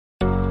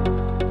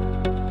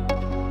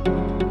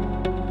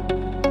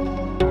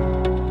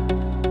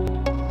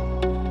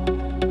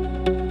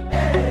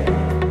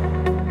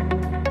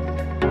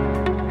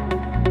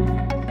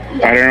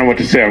I don't know what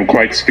to say. I'm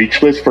quite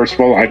speechless. First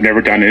of all, I've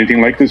never done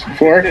anything like this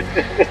before,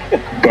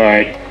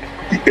 but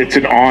it's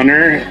an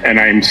honor, and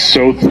I'm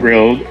so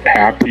thrilled,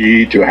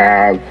 happy to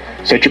have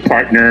such a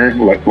partner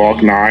like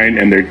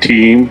Log9 and their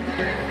team,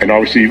 and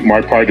obviously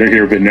my partner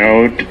here,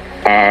 Vinod.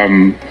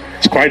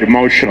 It's quite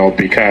emotional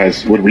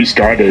because when we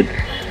started,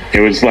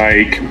 it was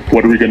like,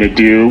 what are we going to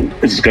do?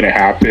 Is this going to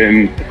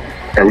happen?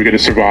 Are we going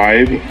to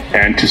survive?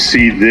 And to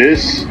see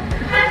this,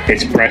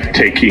 it's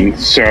breathtaking.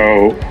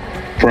 So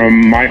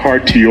from my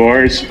heart to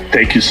yours,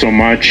 thank you so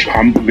much.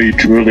 Humbly,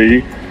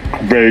 truly,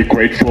 very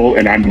grateful,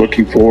 and I'm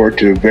looking forward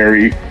to a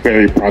very,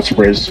 very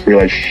prosperous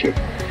relationship.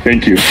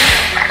 Thank you.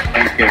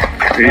 Thank you.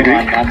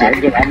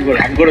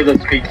 I'm good at the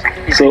speech.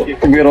 So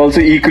we are also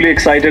equally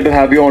excited to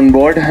have you on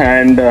board,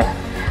 and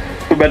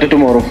to better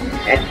tomorrow.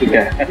 Absolutely.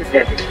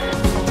 Yeah.